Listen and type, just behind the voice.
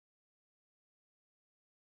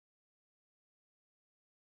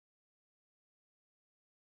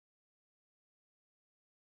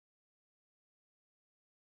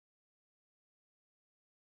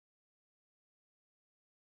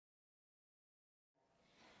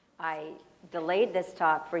I delayed this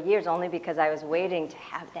talk for years only because I was waiting to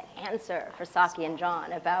have the answer for Saki and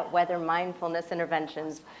John about whether mindfulness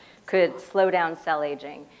interventions could slow down cell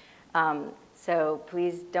aging. So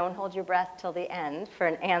please don't hold your breath till the end for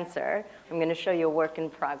an answer. I'm going to show you a work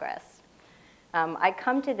in progress. I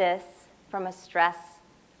come to this from a stress,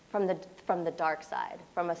 from the dark side,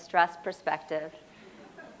 from a stress perspective,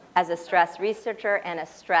 as a stress researcher and a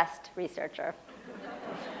stressed researcher.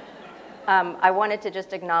 I wanted to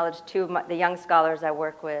just acknowledge two of the young scholars I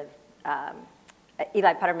work with,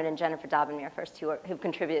 Eli Putterman and Jennifer Dobenmere first, who've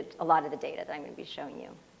contributed a lot of the data that I'm going to be showing you.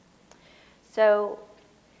 So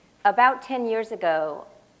about 10 years ago,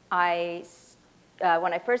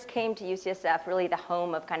 when I first came to UCSF, really the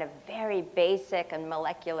home of kind of very basic and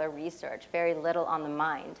molecular research, very little on the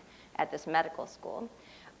mind at this medical school,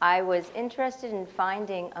 I was interested in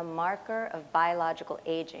finding a marker of biological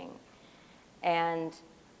aging. And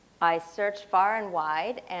I searched far and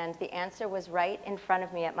wide, and the answer was right in front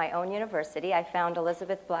of me at my own university. I found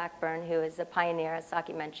Elizabeth Blackburn, who is a pioneer, as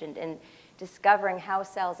Saki mentioned, in discovering how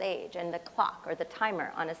cells age and the clock or the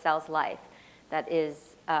timer on a cell's life that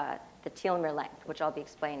is the telomere length, which I'll be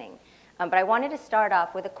explaining. But I wanted to start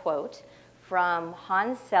off with a quote from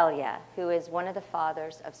Hans Selye, who is one of the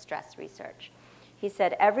fathers of stress research. He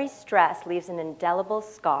said, "Every stress leaves an indelible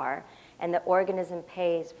scar, and the organism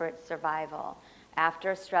pays for its survival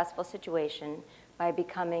after a stressful situation by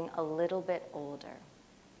becoming a little bit older."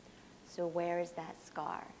 So where is that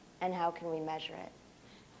scar, and how can we measure it?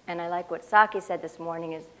 And I like what Saki said this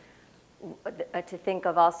morning is to think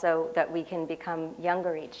of also that we can become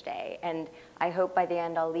younger each day. And I hope by the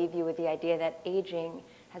end I'll leave you with the idea that aging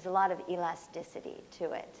has a lot of elasticity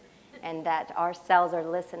to it, and that our cells are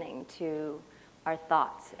listening to our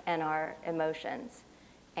thoughts and our emotions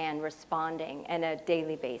and responding on a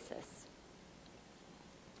daily basis.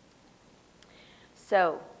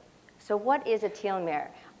 So what is a telomere?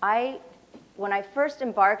 When I first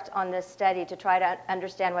embarked on this study to try to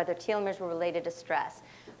understand whether telomeres were related to stress,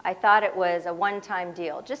 I thought it was a one-time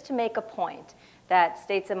deal, just to make a point that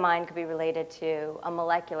states of mind could be related to a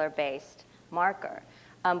molecular-based marker.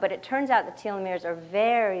 But it turns out that telomeres are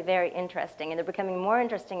very, very interesting, and they're becoming more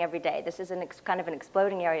interesting every day. This is kind of an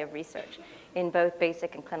exploding area of research in both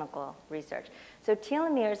basic and clinical research. So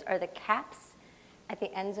telomeres are the caps at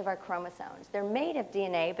the ends of our chromosomes. They're made of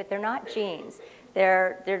DNA, but they're not genes.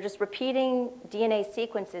 They're just repeating DNA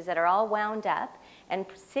sequences that are all wound up and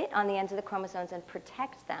sit on the ends of the chromosomes and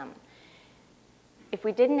protect them. If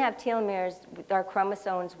we didn't have telomeres, our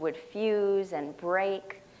chromosomes would fuse and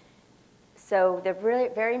break. So they're really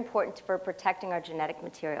very important for protecting our genetic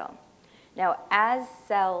material. Now, as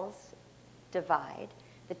cells divide,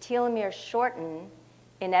 the telomeres shorten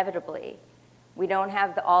inevitably. We don't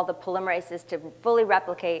have all the polymerases to fully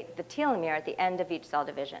replicate the telomere at the end of each cell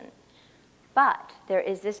division. But there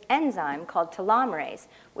is this enzyme called telomerase,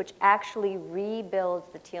 which actually rebuilds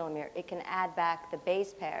the telomere. It can add back the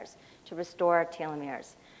base pairs to restore our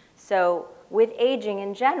telomeres. So with aging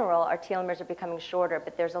in general, our telomeres are becoming shorter,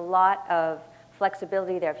 but there's a lot of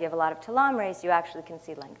flexibility there. If you have a lot of telomerase, you actually can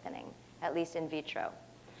see lengthening, at least in vitro.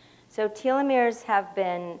 So telomeres have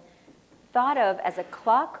been thought of as a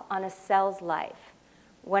clock on a cell's life.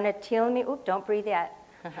 When a telomere, don't breathe yet.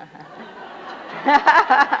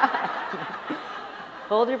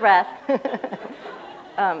 Hold your breath.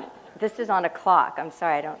 This is on a clock. I'm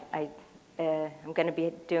sorry, I'm going to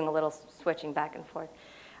be doing a little switching back and forth.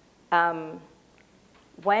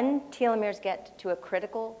 When telomeres get to a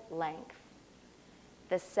critical length,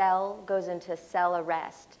 the cell goes into cell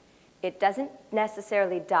arrest. It doesn't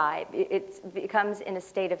necessarily die. It becomes in a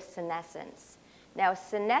state of senescence. Now,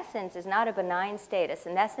 senescence is not a benign state. A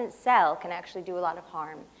senescent cell can actually do a lot of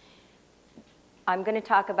harm. I'm going to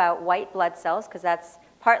talk about white blood cells because that's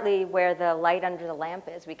partly where the light under the lamp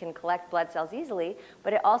is. We can collect blood cells easily,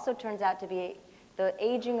 but it also turns out to be the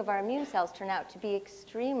aging of our immune cells turn out to be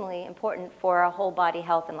extremely important for our whole body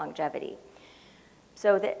health and longevity.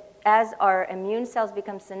 So that as our immune cells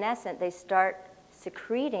become senescent, they start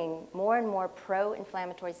secreting more and more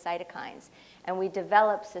pro-inflammatory cytokines, and we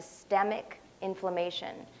develop systemic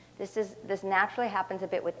inflammation. This naturally happens a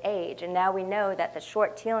bit with age, and now we know that the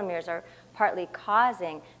short telomeres are partly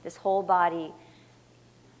causing this whole body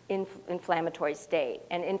inflammatory state.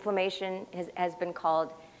 And inflammation has been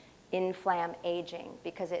called inflammaging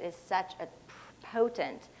because it is such a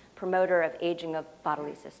potent promoter of aging of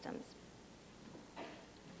bodily systems.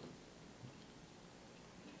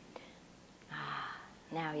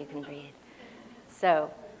 Now you can breathe.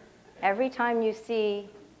 So every time you see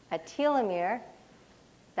a telomere,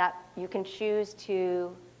 that you can choose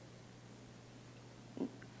to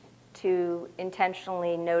to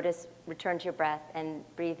intentionally notice, return to your breath, and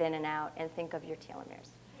breathe in and out, and think of your telomeres.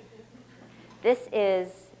 This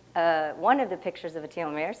is one of the pictures of a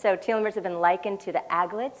telomere. So telomeres have been likened to the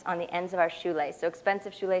aglets on the ends of our shoelace. So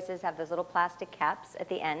expensive shoelaces have those little plastic caps at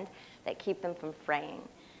the end that keep them from fraying.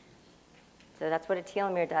 So that's what a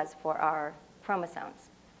telomere does for our chromosomes.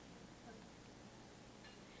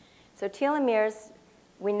 So telomeres,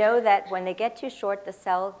 we know that when they get too short, the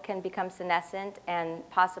cell can become senescent and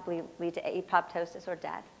possibly lead to apoptosis or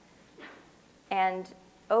death. And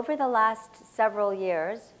over the last several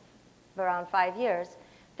years, around 5 years,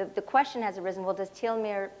 the question has arisen, well, does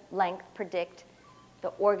telomere length predict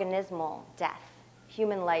the organismal death,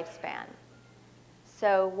 human lifespan?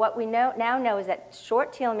 So what we now know is that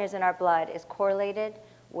short telomeres in our blood is correlated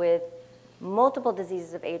with multiple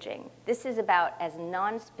diseases of aging. This is about as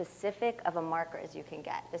non-specific of a marker as you can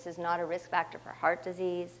get. This is not a risk factor for heart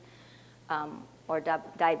disease or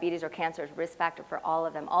diabetes or cancer. It's a risk factor for all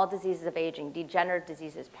of them. All diseases of aging, degenerative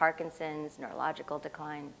diseases, Parkinson's, neurological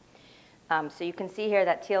decline. So you can see here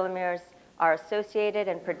that telomeres are associated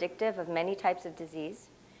and predictive of many types of disease.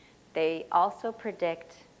 They also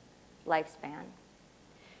predict lifespan.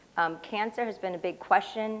 Cancer has been a big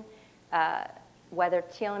question, whether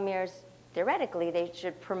telomeres, theoretically, they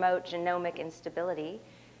should promote genomic instability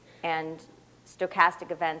and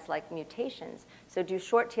stochastic events like mutations. So do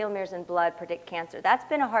short telomeres in blood predict cancer? That's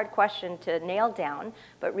been a hard question to nail down,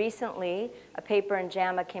 but recently a paper in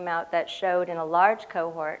JAMA came out that showed in a large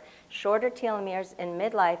cohort, shorter telomeres in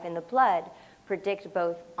midlife in the blood predict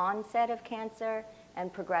both onset of cancer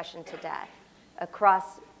and progression to death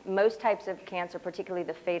across most types of cancer, particularly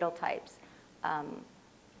the fatal types,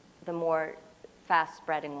 the more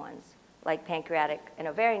fast-spreading ones, like pancreatic and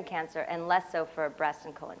ovarian cancer, and less so for breast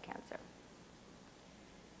and colon cancer.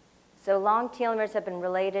 So long telomeres have been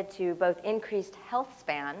related to both increased health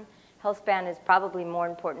span. Health span is probably more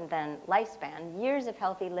important than lifespan, years of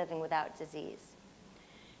healthy living without disease.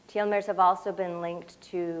 Telomeres have also been linked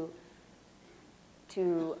to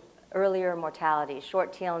earlier mortality.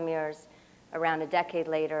 Short telomeres around a decade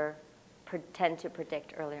later tend to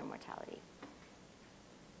predict earlier mortality.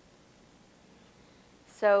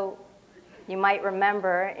 So you might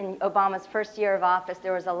remember in Obama's first year of office,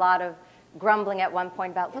 there was a lot of grumbling at one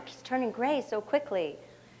point about, look, he's turning gray so quickly.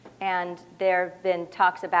 And there have been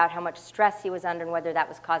talks about how much stress he was under and whether that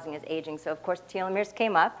was causing his aging. So of course, telomeres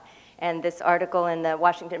came up. And this article in the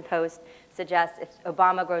Washington Post suggests if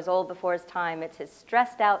Obama grows old before his time, it's his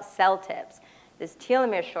stressed out cell tips, this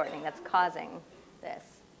telomere shortening that's causing this.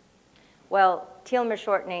 Well, telomere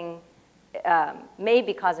shortening may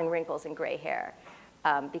be causing wrinkles and gray hair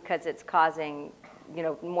because it's causing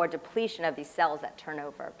more depletion of these cells that turn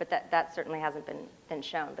over. But that certainly hasn't been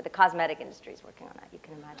shown. But the cosmetic industry is working on that, you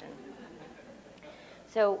can imagine.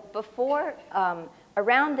 So before,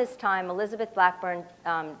 around this time, Elizabeth Blackburn,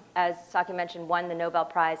 as Saki mentioned, won the Nobel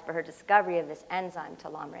Prize for her discovery of this enzyme,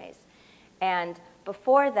 telomerase. And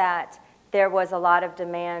before that, there was a lot of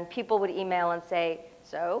demand. People would email and say,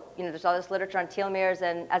 so, there's all this literature on telomeres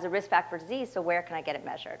and as a risk factor for disease, so where can I get it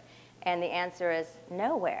measured? And the answer is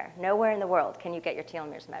nowhere. Nowhere in the world can you get your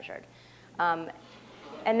telomeres measured. And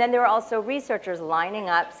then there were also researchers lining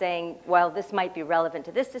up saying, well, this might be relevant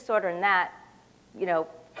to this disorder and that.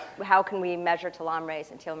 How can we measure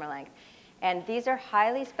telomerase and telomere length? And these are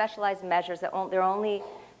highly specialized measures that there are only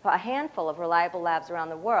a handful of reliable labs around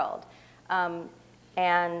the world.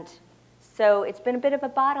 And so it's been a bit of a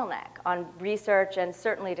bottleneck on research and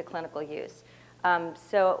certainly to clinical use.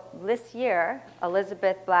 So this year,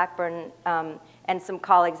 Elizabeth Blackburn and some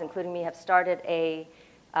colleagues, including me, have started a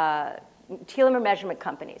telomere measurement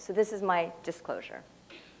company. So this is my disclosure.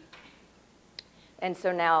 And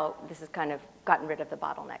so now this has kind of gotten rid of the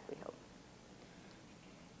bottleneck, we hope.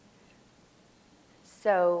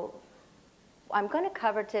 So I'm going to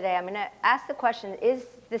cover today, I'm going to ask the question, is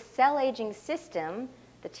the cell aging system,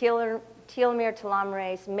 the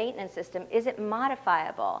telomere-telomerase maintenance system, is it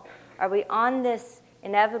modifiable? Are we on this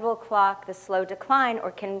inevitable clock, the slow decline,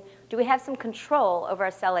 or do we have some control over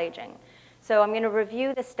our cell aging? So I'm going to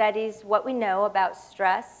review the studies, what we know about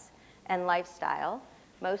stress and lifestyle,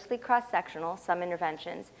 mostly cross-sectional, some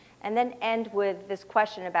interventions, and then end with this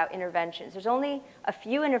question about interventions. There's only a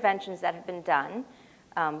few interventions that have been done,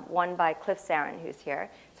 one by Cliff Sarin, who's here.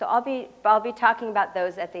 So I'll be talking about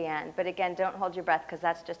those at the end. But again, don't hold your breath, because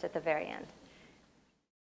that's just at the very end.